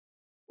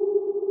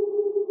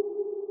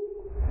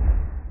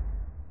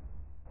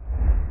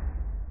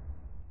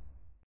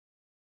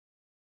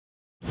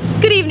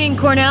evening,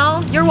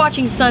 Cornell. You're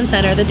watching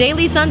SunCenter, the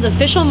Daily Sun's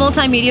official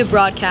multimedia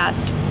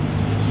broadcast.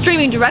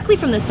 Streaming directly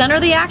from the center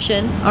of the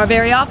action, our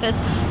very office,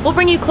 will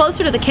bring you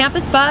closer to the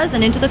campus buzz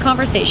and into the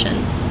conversation.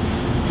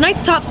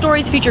 Tonight's top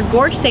stories feature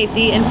gorge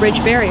safety and bridge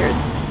barriers.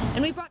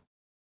 And we brought...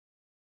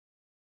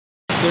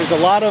 There's a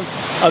lot of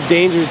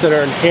dangers that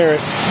are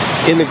inherent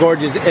in the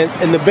gorges,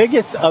 and the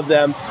biggest of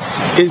them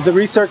is the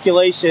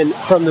recirculation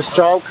from the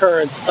strong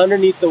currents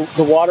underneath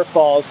the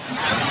waterfalls,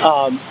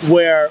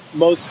 where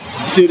most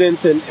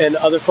students and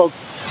other folks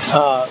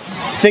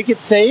think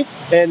it's safe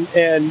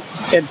and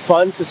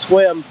fun to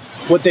swim.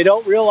 What they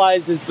don't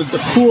realize is that the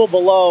pool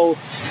below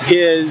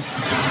is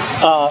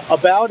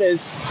about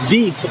as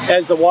deep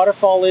as the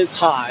waterfall is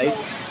high.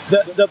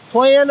 The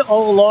plan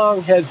all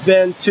along has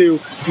been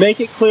to make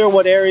it clear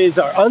what areas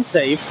are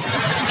unsafe,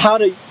 how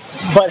to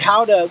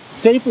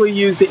safely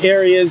use the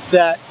areas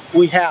that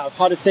we have,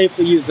 how to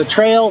safely use the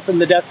trails and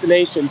the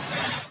destinations.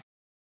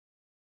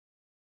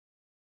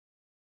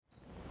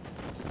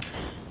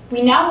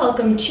 We now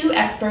welcome two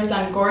experts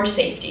on gorge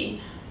safety.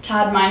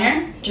 Todd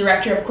Miner,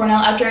 Director of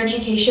Cornell Outdoor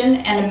Education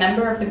and a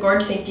member of the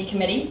Gorge Safety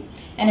Committee,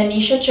 and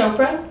Anisha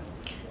Chopra,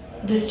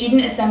 the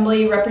Student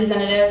Assembly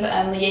Representative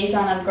and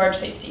Liaison on Gorge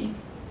Safety.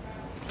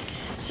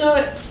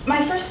 So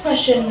my first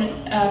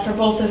question for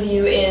both of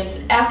you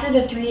is, after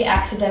the 3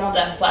 accidental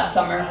deaths last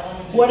summer,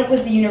 what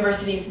was the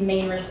university's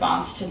main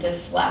response to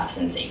this lapse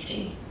in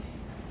safety?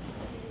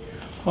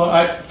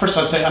 Well, first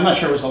I'd say I'm not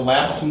sure it was a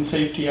lapse in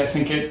safety. I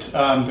think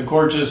the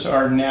gorges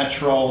are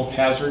natural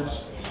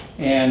hazards,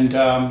 and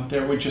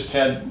we just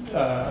had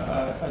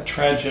a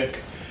tragic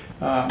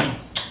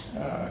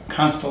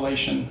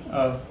constellation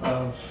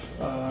of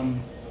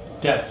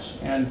deaths,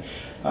 and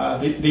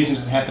these things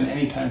can happen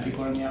anytime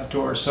people are in the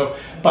outdoors. So,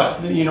 but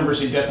the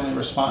university definitely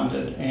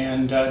responded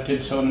and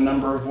did so in a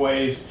number of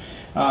ways.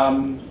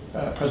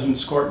 President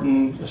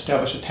Scorton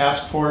established a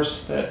task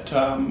force that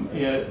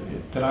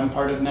I'm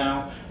part of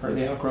now, or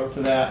the outgrowth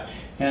of that,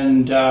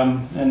 and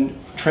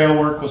trail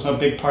work was a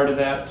big part of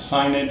that.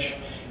 Signage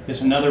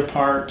is another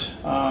part.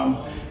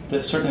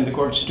 Certainly the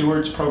Gorge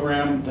Stewards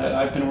program that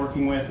I've been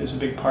working with is a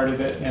big part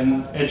of it,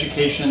 and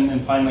education,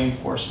 and finally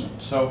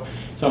enforcement. So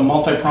it's a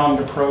multi-pronged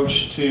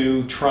approach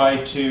to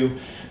try to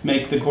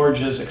make the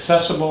gorges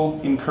accessible,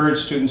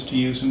 encourage students to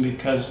use them,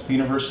 because the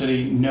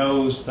university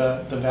knows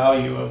the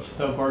value of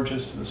the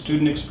gorges to the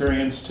student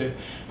experience, to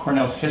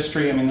Cornell's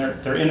history. I mean,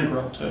 they're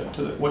integral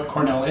to what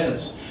Cornell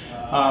is.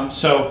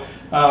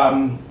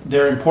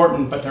 They're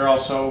important, but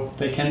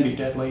they can be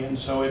deadly, and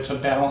so it's a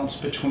balance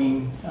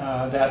between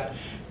that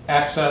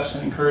access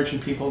and encouraging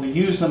people to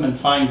use them and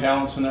find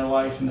balance in their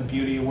life and the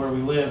beauty of where we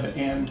live,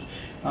 and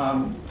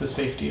the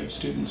safety of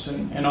students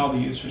and all the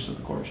users of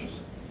the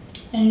gorges.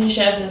 And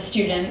Anisha, as a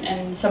student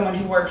and someone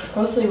who works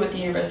closely with the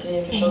university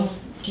officials,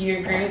 do you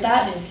agree with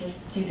that?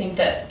 Do you think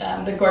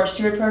that the Gorge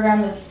Steward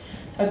program is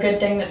a good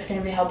thing that's going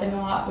to be helping a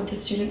lot with the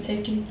student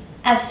safety?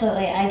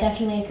 Absolutely, I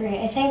definitely agree.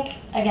 I think,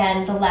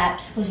 again, the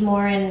lapse was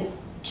more in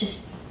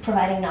just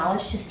providing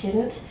knowledge to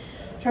students.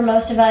 For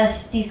most of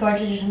us, these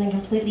gorges are something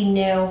completely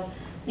new.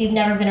 We've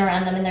never been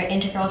around them, and they're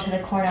integral to the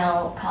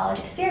Cornell college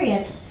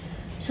experience.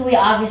 So we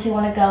obviously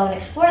want to go and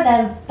explore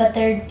them, but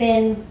there'd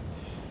been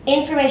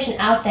information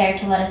out there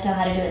to let us know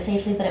how to do it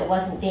safely, but it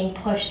wasn't being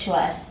pushed to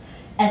us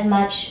as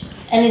much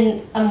and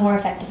in a more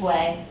effective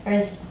way, or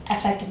as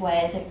effective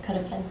way as it could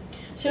have been.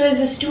 So has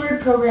the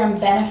steward program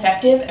been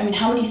effective? I mean,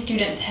 how many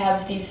students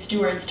have these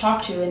stewards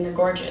talked to in the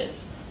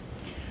gorges?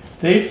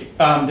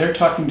 They're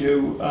talking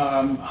to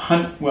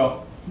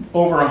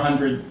over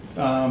 100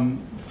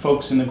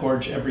 folks in the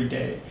gorge every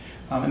day,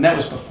 and that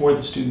was before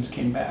the students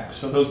came back.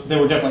 So there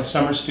were definitely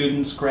summer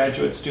students,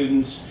 graduate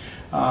students,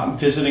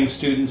 visiting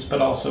students,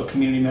 but also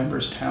community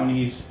members,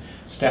 townies,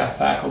 staff,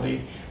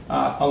 faculty,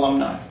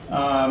 alumni.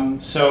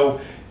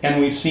 And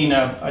we've seen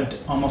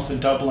almost a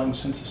doubling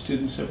since the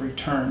students have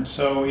returned.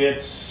 So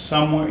it's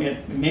somewhere,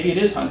 maybe it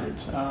is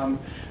hundreds,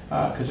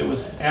 because it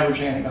was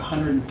averaging, I think,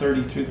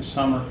 130 through the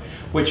summer,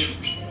 which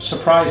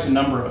surprised a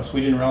number of us.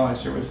 We didn't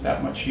realize there was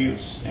that much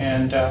use.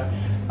 And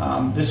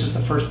this is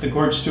the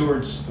Gorge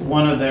Stewards,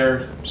 one of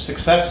their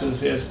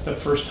successes is the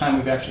first time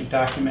we've actually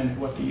documented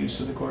what the use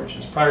of the gorge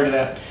is. Prior to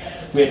that,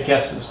 we had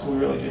guesses, but we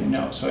really didn't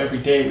know. So every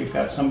day we've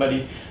got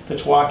somebody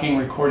that's walking,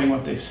 recording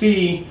what they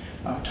see,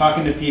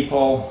 talking to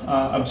people,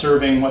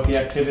 observing what the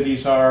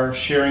activities are,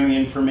 sharing the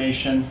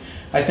information.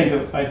 I think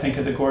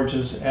of the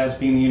gorges as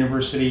being the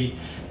university,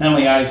 not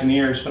only eyes and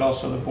ears, but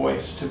also the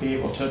voice, to be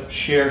able to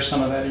share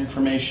some of that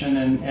information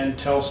and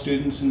tell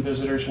students and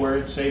visitors where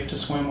it's safe to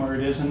swim, where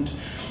it isn't,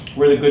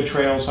 where the good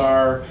trails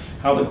are,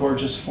 how the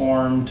gorge is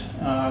formed,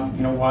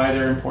 why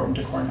they're important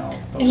to Cornell.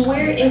 And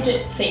where is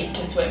it safe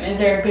to swim? Is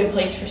there a good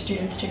place for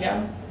students to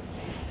go?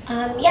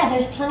 Yeah,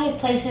 there's plenty of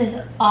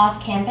places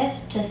off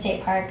campus to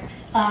state parks,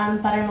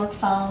 Buttermilk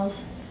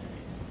Falls,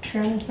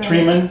 Treman,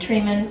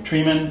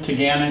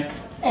 Teganic.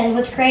 And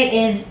what's great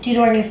is, due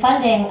to our new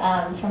funding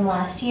from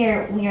last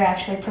year, we are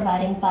actually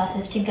providing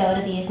buses to go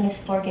to these and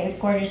explore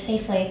gorges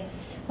safely.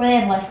 where they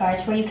have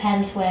lifeguards, where you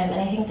can swim, and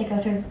I think they go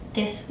through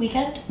this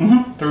weekend.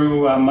 Mm-hmm.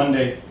 Through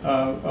Monday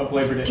of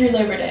Labor Day. Through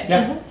Labor Day.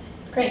 Yeah.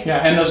 Mm-hmm. Great. Yeah,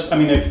 and those, I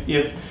mean,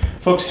 if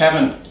folks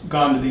haven't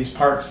gone to these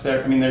parks,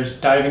 there, I mean, there's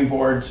diving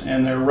boards,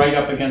 and they're right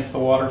up against the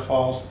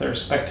waterfalls. They're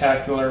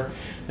spectacular.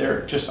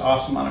 They're just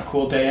awesome on a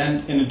cool day.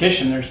 And in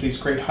addition, there's these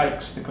great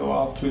hikes that go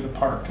all through the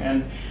park,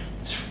 and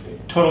it's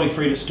totally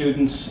free to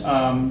students.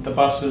 The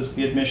buses,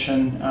 the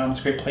admission, it's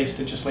a great place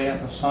to just lay out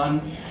in the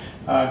sun.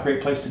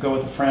 Great place to go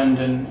with a friend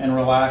and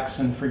relax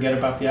and forget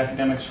about the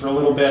academics for a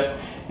little bit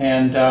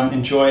and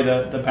enjoy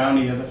the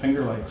bounty of the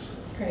Finger Lakes.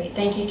 Great.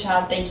 Thank you,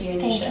 Chad. Thank you,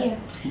 Anisha. Thank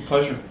you.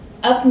 Pleasure.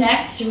 Up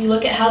next, we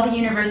look at how the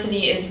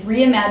university is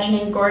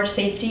reimagining gorge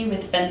safety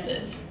with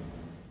fences.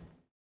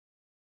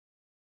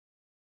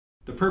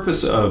 The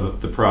purpose of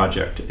the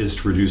project is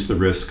to reduce the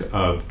risk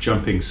of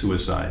jumping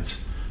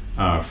suicides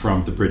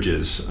from the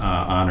bridges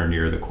on or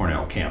near the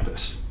Cornell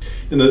campus.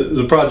 And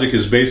the project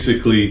is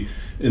basically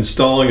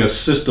installing a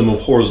system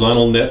of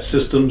horizontal net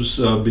systems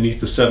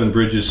beneath the 7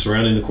 bridges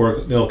surrounding the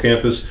Cornell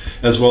campus,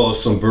 as well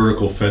as some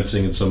vertical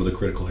fencing in some of the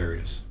critical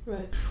areas.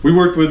 Right. We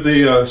worked with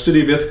the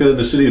City of Ithaca and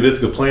the City of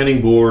Ithaca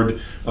Planning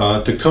Board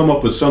to come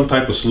up with some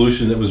type of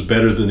solution that was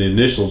better than the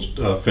initial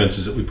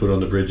fences that we put on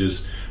the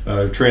bridges.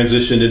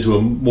 Transitioned into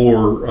a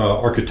more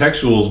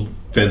architectural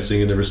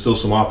fencing, and there was still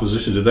some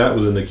opposition to that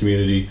within the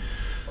community.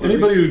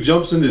 Anybody who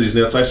jumps into these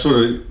nets, I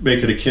sort of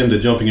make it akin to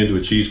jumping into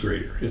a cheese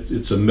grater.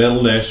 It's a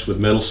metal mesh with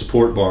metal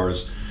support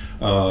bars,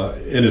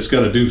 and it's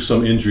going to do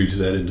some injury to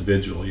that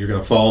individual. You're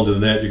going to fall into the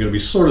net. You're going to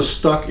be sort of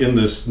stuck in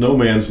this no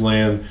man's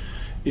land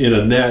in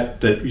a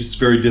net that it's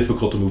very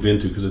difficult to move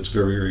into because it's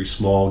very, very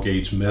small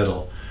gauge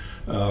metal.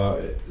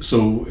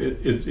 So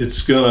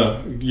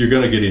you're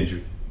gonna get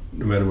injured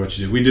no matter what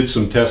you do. We did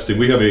some testing.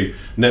 We have a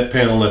net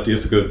panel at the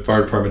Ithaca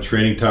Fire Department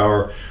Training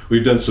Tower.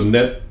 We've done some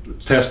net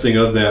testing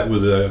of that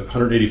with a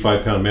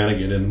 185-pound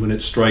mannequin, and when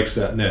it strikes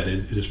that net,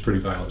 it is a pretty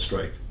violent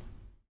strike.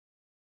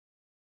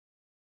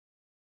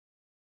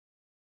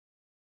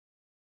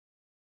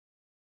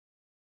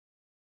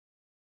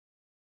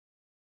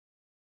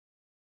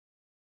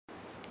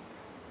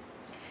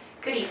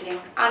 Good evening.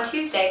 On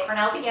Tuesday,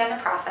 Cornell began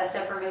the process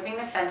of removing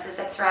the fences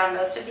that surround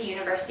most of the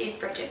university's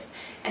bridges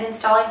and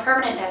installing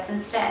permanent nets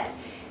instead.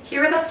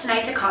 Here with us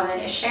tonight to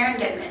comment is Sharon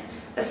Dittman,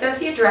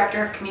 Associate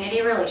Director of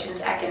Community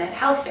Relations at Gannett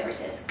Health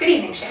Services. Good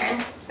evening,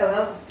 Sharon.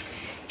 Hello.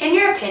 In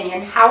your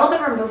opinion, how will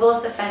the removal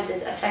of the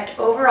fences affect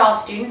overall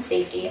student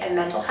safety and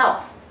mental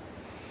health?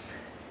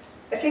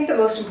 I think the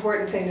most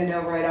important thing to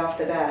know right off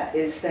the bat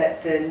is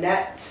that the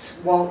nets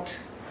won't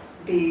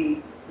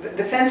be,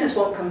 the fences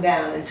won't come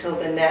down until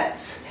the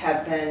nets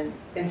have been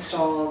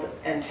installed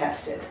and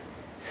tested.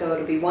 So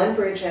it'll be one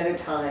bridge at a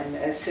time.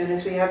 As soon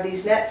as we have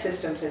these net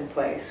systems in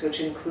place,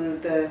 which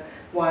include the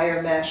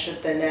wire mesh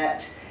of the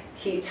net,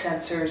 heat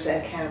sensors,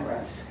 and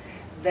cameras,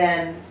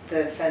 then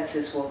the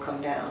fences will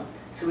come down.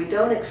 So we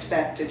don't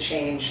expect a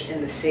change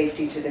in the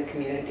safety to the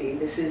community.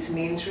 This is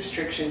means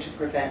restriction to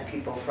prevent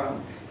people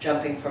from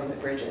jumping from the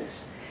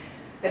bridges.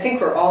 I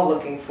think we're all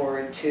looking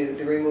forward to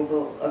the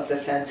removal of the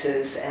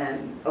fences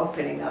and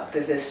opening up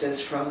the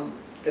vistas from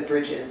the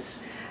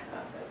bridges.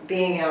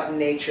 Being out in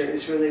nature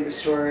is really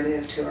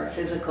restorative to our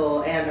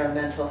physical and our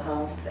mental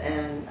health,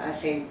 and I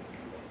think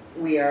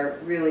we are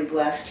really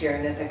blessed here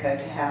in Ithaca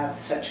to have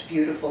such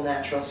beautiful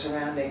natural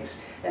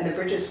surroundings, and the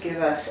bridges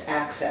give us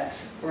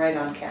access right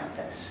on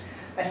campus.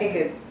 I think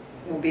it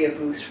will be a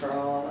boost for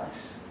all of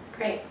us.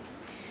 Great.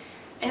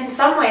 And in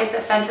some ways,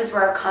 the fences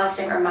were a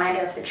constant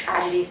reminder of the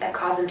tragedies that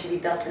caused them to be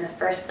built in the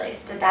first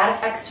place. Did that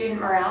affect student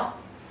morale?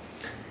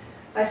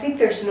 I think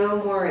there's no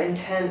more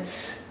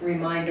intense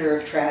reminder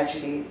of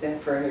tragedy than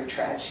further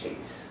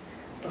tragedies.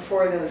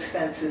 Before those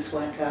fences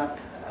went up,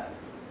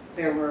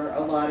 there were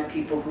a lot of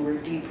people who were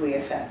deeply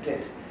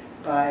affected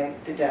by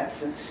the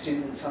deaths of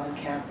students on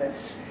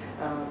campus.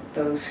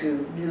 Those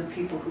who knew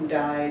people who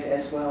died,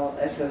 as well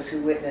as those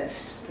who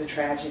witnessed the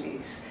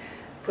tragedies.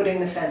 Putting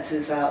the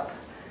fences up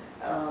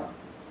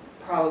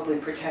probably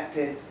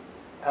protected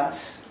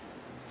us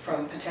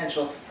from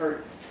potential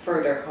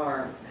further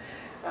harm.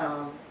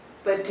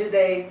 But did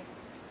they,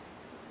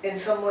 in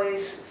some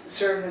ways,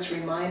 serve as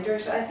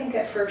reminders? I think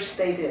at first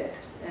they did.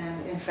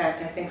 And in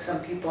fact, I think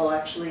some people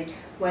actually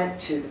went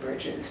to the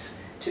bridges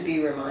to be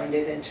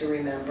reminded and to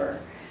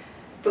remember.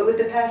 But with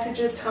the passage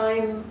of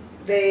time,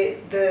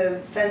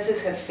 the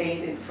fences have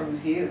faded from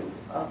view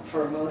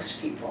for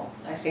most people.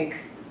 I think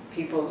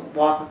people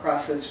walk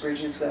across those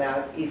bridges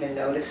without even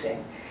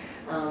noticing.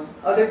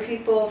 Other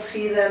people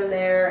see them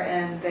there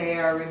and they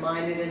are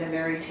reminded in a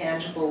very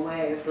tangible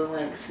way of the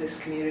lengths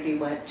this community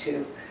went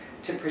to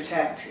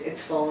protect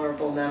its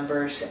vulnerable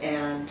members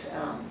and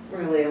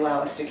really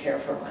allow us to care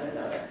for one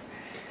another.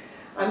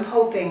 I'm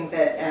hoping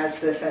that as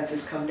the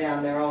fences come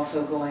down, they're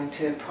also going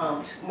to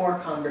prompt more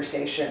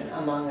conversation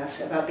among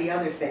us about the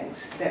other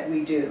things that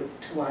we do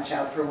to watch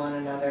out for one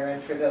another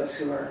and for those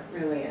who are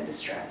really in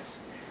distress.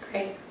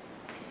 Great.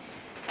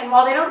 And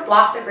while they don't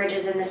block the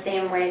bridges in the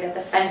same way that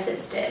the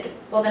fences did,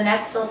 will the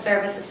nets still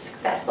serve as a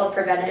successful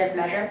preventative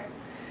measure?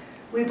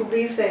 We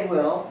believe they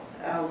will.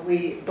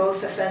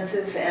 Both the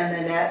fences and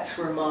the nets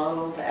were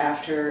modeled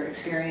after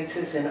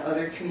experiences in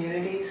other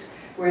communities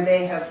where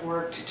they have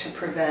worked to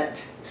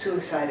prevent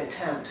suicide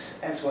attempts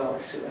as well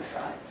as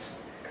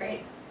suicides.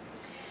 Great.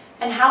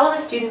 And how will the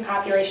student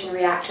population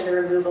react to the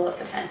removal of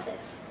the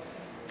fences?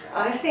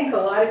 I think a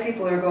lot of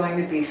people are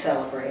going to be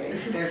celebrating.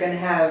 They're going to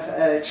have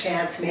a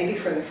chance, maybe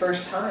for the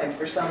first time,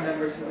 for some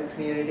members of the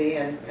community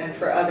and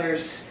for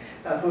others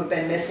who have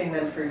been missing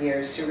them for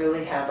years, to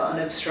really have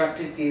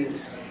unobstructed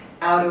views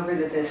out over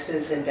the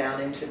vistas and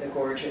down into the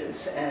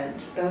gorges. And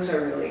those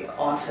are really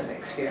awesome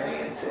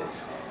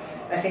experiences.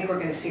 I think we're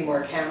going to see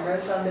more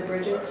cameras on the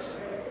bridges.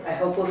 I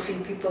hope we'll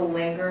see people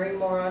lingering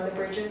more on the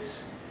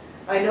bridges.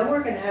 I know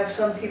we're going to have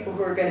some people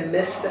who are going to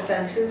miss the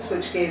fences,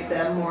 which gave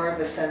them more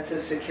of a sense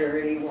of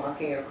security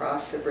walking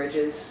across the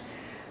bridges.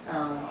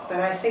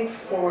 But I think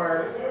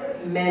for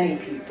many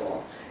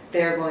people,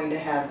 they're going to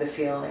have the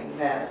feeling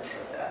that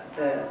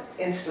the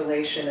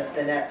installation of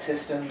the net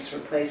systems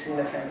replacing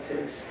the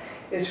fences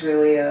is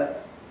really a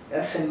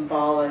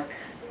symbolic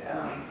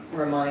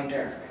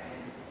reminder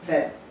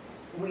that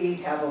we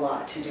have a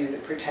lot to do to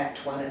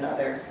protect one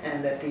another,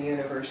 and that the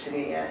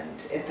university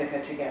and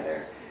Ithaca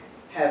together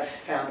have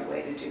found a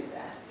way to do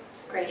that.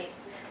 Great.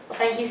 Well,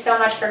 thank you so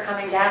much for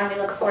coming down.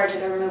 We look forward to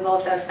the removal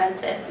of those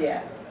fences.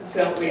 Yeah,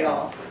 so we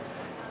all.